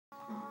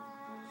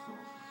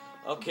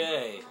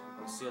Okay,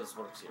 let's see how this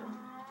works here.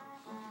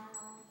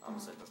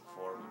 I've said this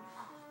before.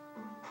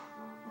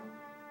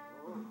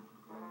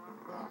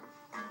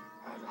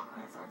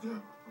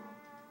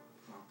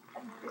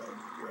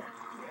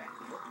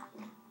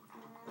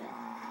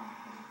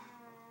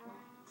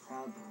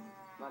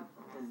 What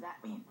does that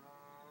mean?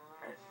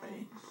 It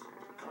means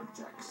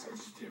contact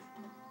sensitive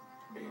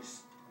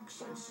is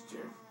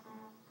sensitive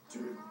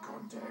to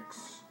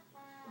contacts.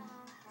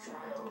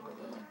 Try over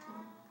there.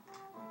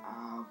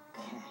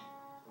 Okay.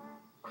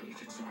 Or you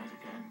can try it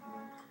again.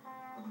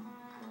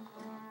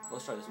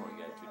 Let's try this one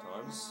again 2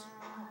 times.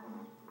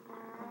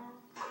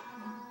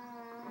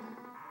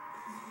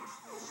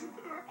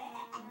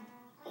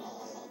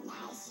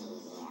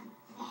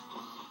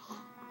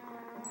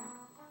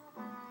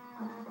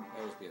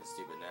 I'm just being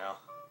stupid now.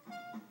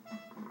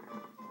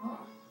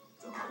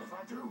 Don't mind if I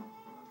do.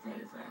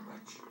 Very, very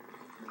much.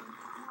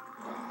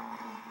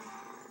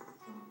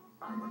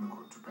 I'm gonna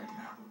go to bed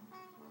now.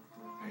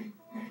 Hey,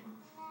 hey.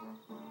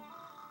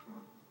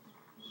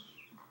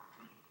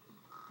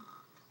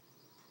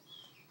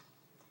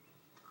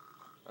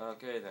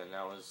 Okay then,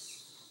 that was...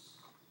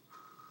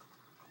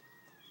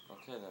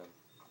 Okay then.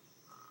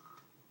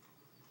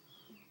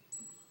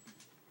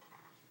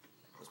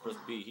 Let's press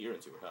B here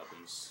and see what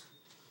happens.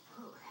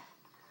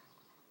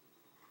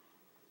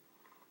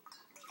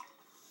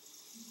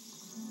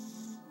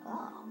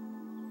 Oh,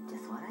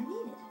 just what I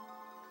needed.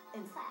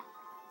 In fact,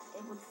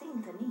 it would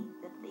seem to me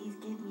that these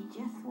give me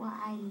just what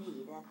I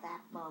need at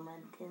that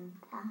moment in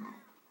time.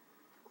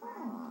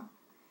 Oh,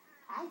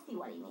 I see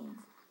what he means.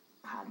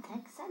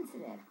 Context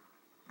sensitive.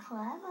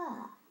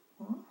 Clever.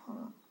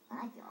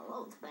 I feel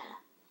loads better.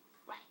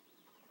 Right,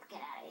 let's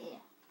get out of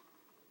here.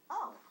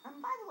 Oh,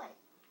 and by the way,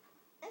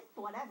 if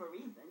for whatever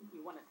reason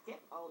you want to skip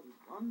all these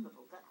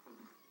wonderful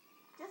cutscenes,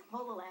 just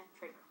pull the left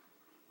trigger.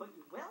 But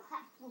you will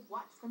have to have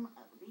watched them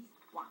at least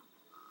once.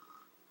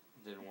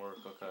 Didn't work,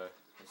 okay.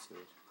 Let's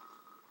see.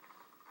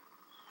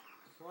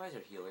 Why is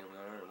there helium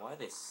there? Why are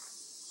they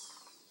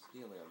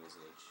helium is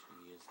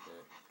HE, isn't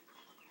it?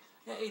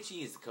 Yeah,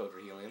 HE is the code for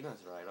helium,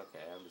 that's right,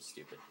 okay, I'm just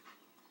stupid.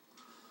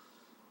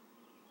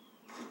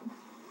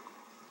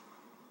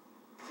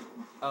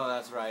 Oh,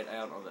 that's right, I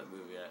don't know that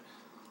movie yet.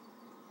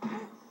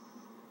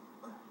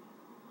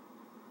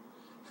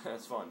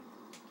 That's fun.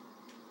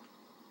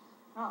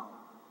 Oh,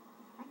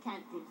 I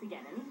can't seem to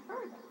get any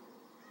further.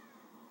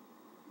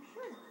 I'm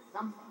sure there was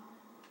something.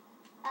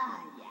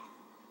 Ah, yes.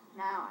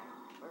 Now I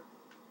remember.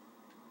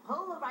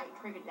 Pull the right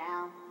trigger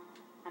down,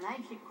 and I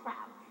should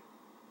crouch.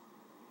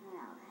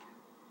 Now then,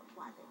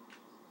 what was it?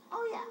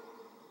 Oh, yeah.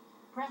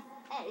 Press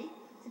A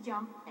to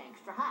jump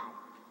extra high.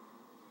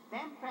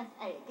 Then press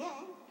A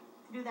again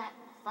to do that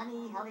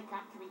funny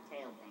helicopter-y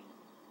tail thing.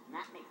 And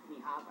that makes me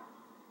hover.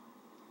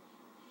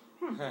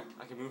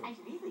 I can move I him.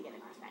 should easily get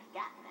across that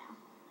gap now.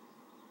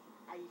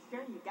 Are you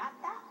sure you got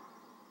that?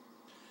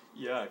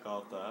 Yeah, I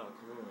got that,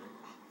 okay.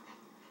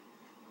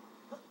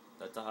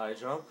 That's a high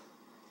jump.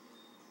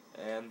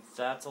 And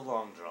that's a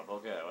long jump,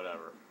 okay,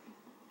 whatever.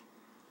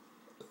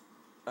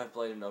 I've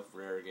played enough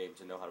rare games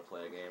to know how to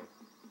play a game.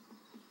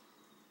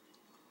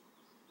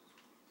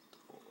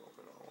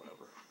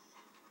 Whatever.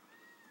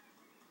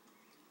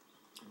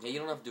 Yeah, you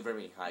don't have to do very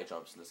many high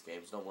jumps in this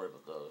game, so don't worry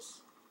about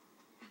those.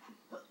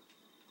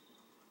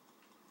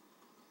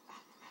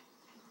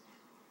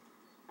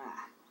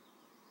 Ah,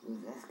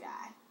 who's this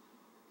guy?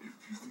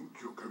 If you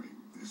think you're coming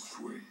this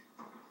way,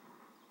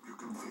 you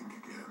can think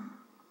again.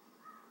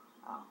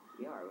 Oh,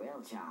 you're a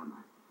real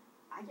charmer.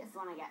 I just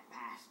want to get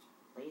past,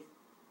 please.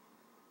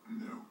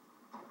 No,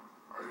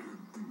 I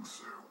don't think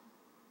so.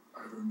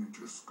 I've only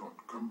just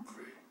got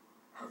comfy.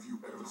 Have you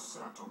ever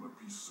sat on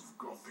a piece of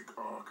Gothic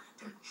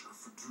architecture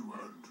for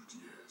 200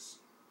 years?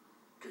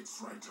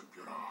 Gets right up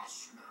your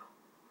arse, you know.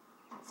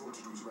 Thought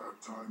it was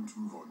about time to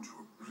move on to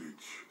a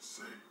bridge,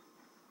 say.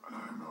 And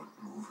I'm not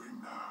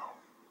moving now.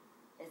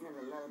 Isn't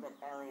it a little bit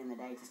early in the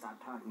day to start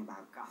talking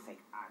about Gothic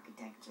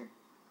architecture?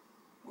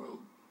 Well,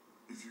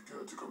 if you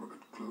care to come a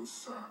bit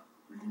closer,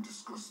 we can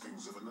discuss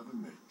things of another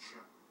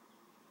nature.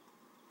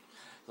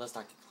 Let's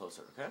not get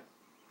closer, okay?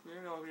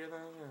 You know,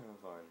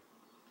 fine.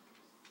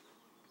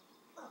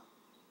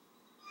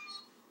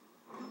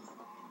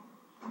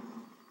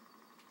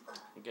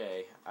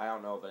 Okay, I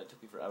don't know, but it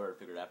took me forever to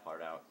figure that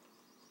part out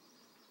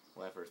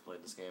when I first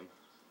played this game.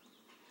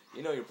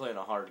 You know you're playing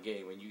a hard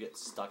game when you get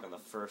stuck on the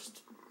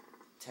first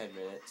 10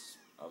 minutes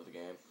of the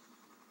game.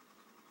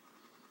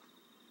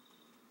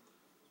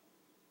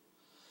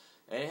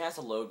 And it has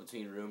to load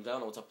between rooms. I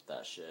don't know what's up with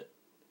that shit.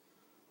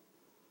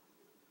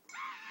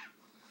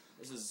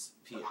 This is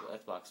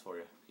Xbox for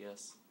you.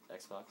 Yes,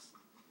 Xbox.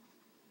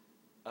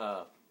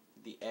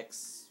 The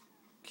X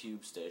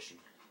Cube Station.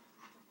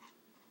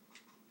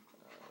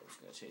 I'm just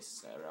gonna chase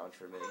this guy around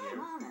for a minute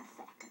here. Hold on a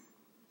second.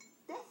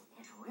 This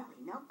is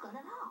really no good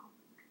at all.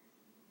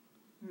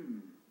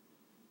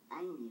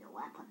 I need a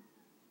weapon.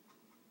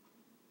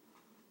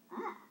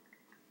 Ah,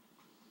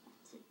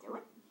 that should do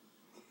it.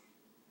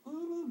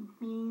 Eeny,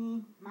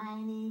 meeny,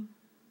 miny,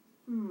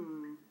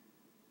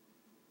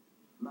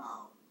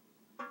 Mo.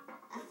 A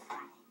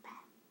frying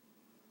pan.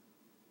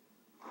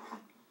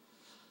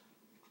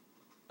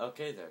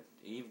 Okay then.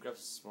 He even grabs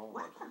a small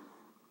one. Welcome.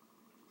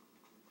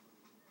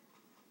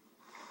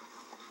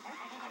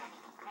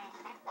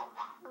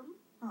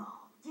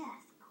 Oh,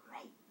 just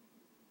great.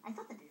 I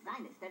thought the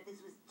designer said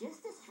this was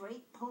just a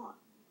straight port.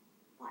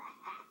 What a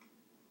hack.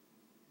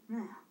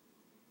 Now,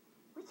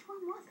 which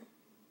one was it?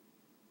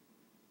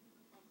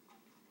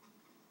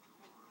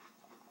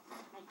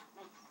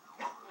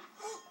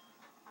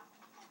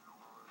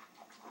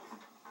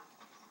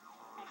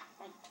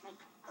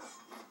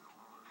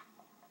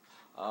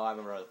 Oh, I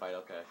remember the fight,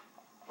 okay.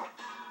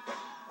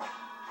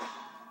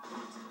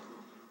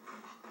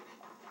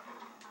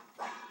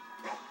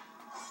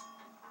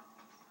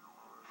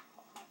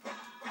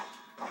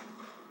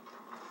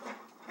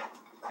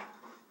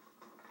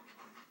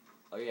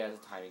 Oh yeah, there's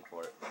a timing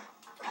for it.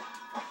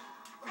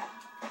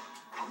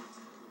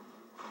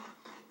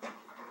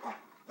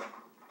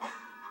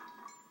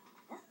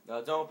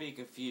 Now don't be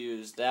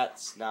confused,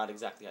 that's not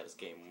exactly how this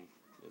game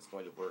is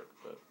going to work,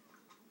 but...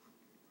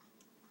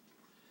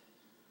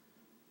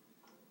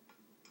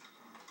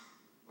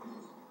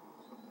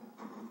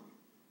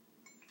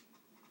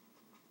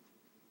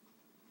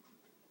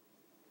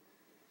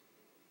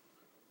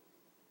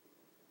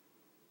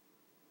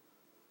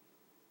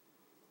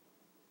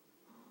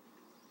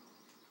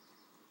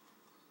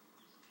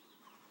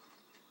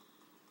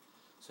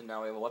 So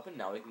now we have a weapon,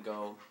 now we can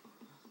go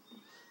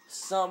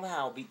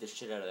somehow beat the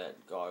shit out of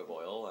that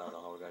gargoyle. I don't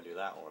know how we're gonna do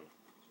that one.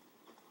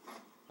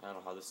 I don't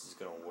know how this is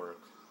gonna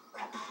work.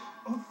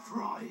 A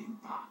frying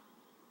pan.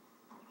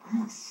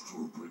 You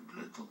stupid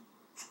little...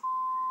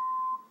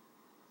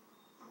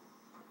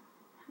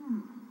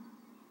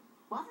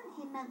 Wasn't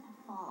he meant to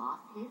fall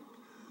off here?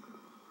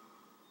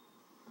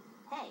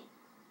 Hey,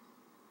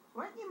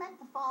 weren't you meant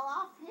to fall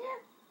off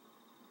here?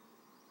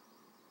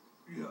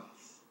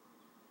 Yes.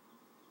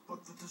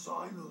 But the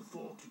designer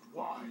thought it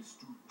wise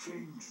to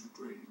change the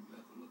training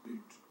level a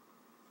bit.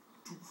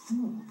 To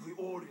fool the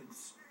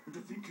audience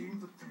into thinking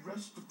that the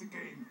rest of the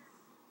game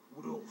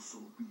would also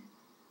be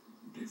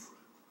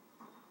different.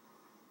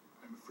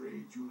 I'm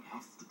afraid you'll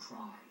have to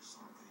try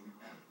something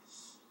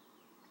else.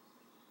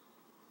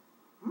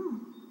 Well,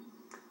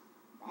 look,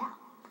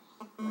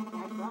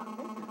 I brought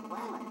this as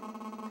well.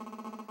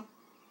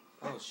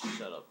 Oh,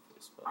 shut up,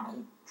 Facebook.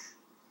 Ouch.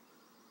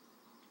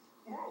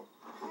 Whoa.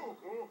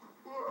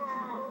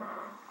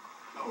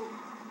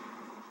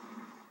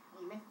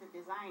 He missed the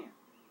designer.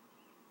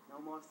 No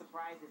more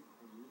surprises,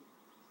 please.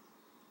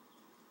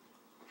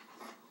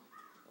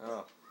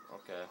 Oh,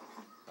 okay.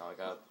 Now I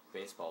got a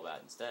baseball bat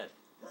instead.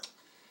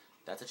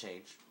 That's a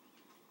change.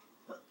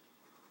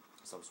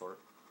 Some sort.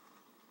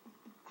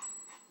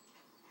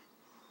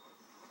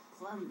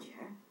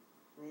 Plunger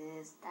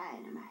with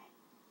dynamite.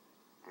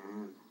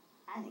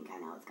 I think I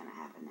know what's gonna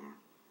happen now.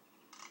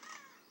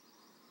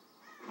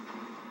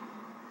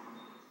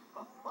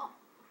 Oh,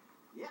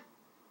 yep.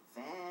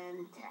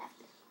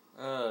 Fantastic.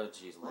 Oh,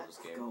 jeez, I love Let's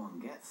this game. go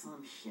and get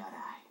some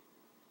shut-eye.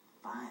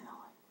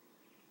 Finally.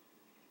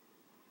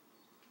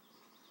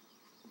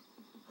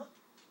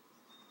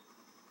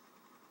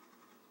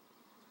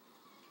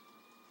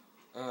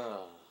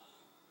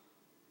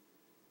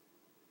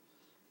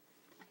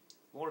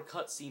 More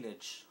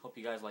cutscenage. Hope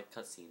you guys like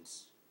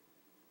cutscenes.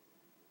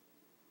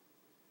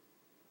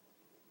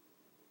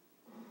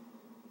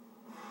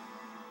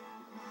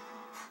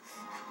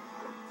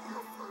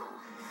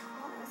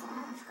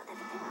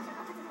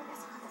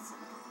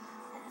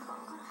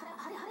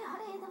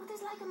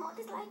 What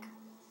is like?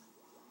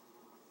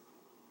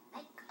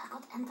 Make a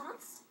good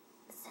entrance.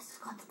 This is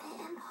going to be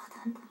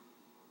important.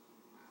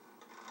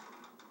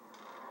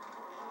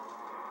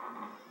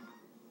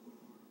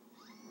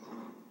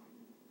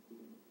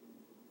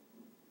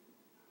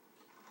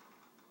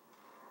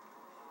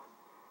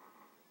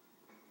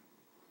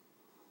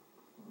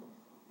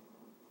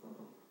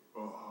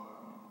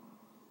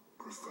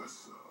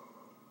 Professor,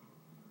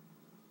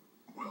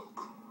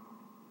 welcome.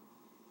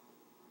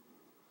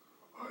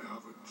 I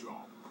have a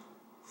job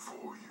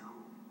for you.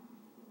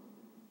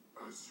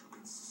 As you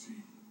can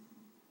see,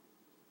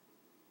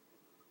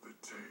 the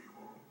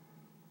table.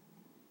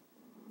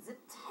 The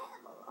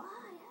table,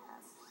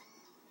 yes.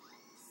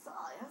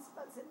 Science,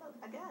 but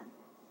again.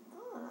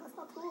 Oh, that's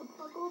not good,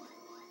 not good.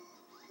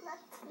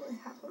 Let me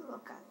have a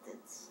look at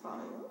it for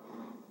you.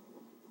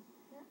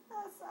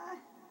 Yes,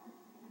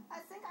 I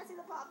think I see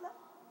the problem.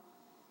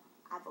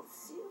 I will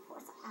see you for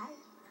the eye.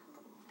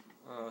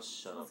 Oh,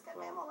 shut up, Just give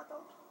me a bro. moment,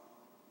 though.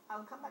 I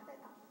will come back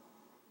later.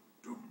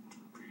 Don't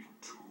be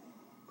too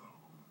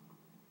long.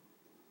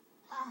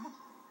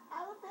 I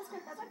will be as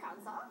quick as I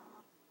can, sir.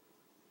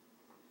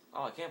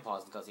 Oh, I can't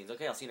pause the cutscenes.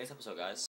 Okay, I'll see you next episode, guys.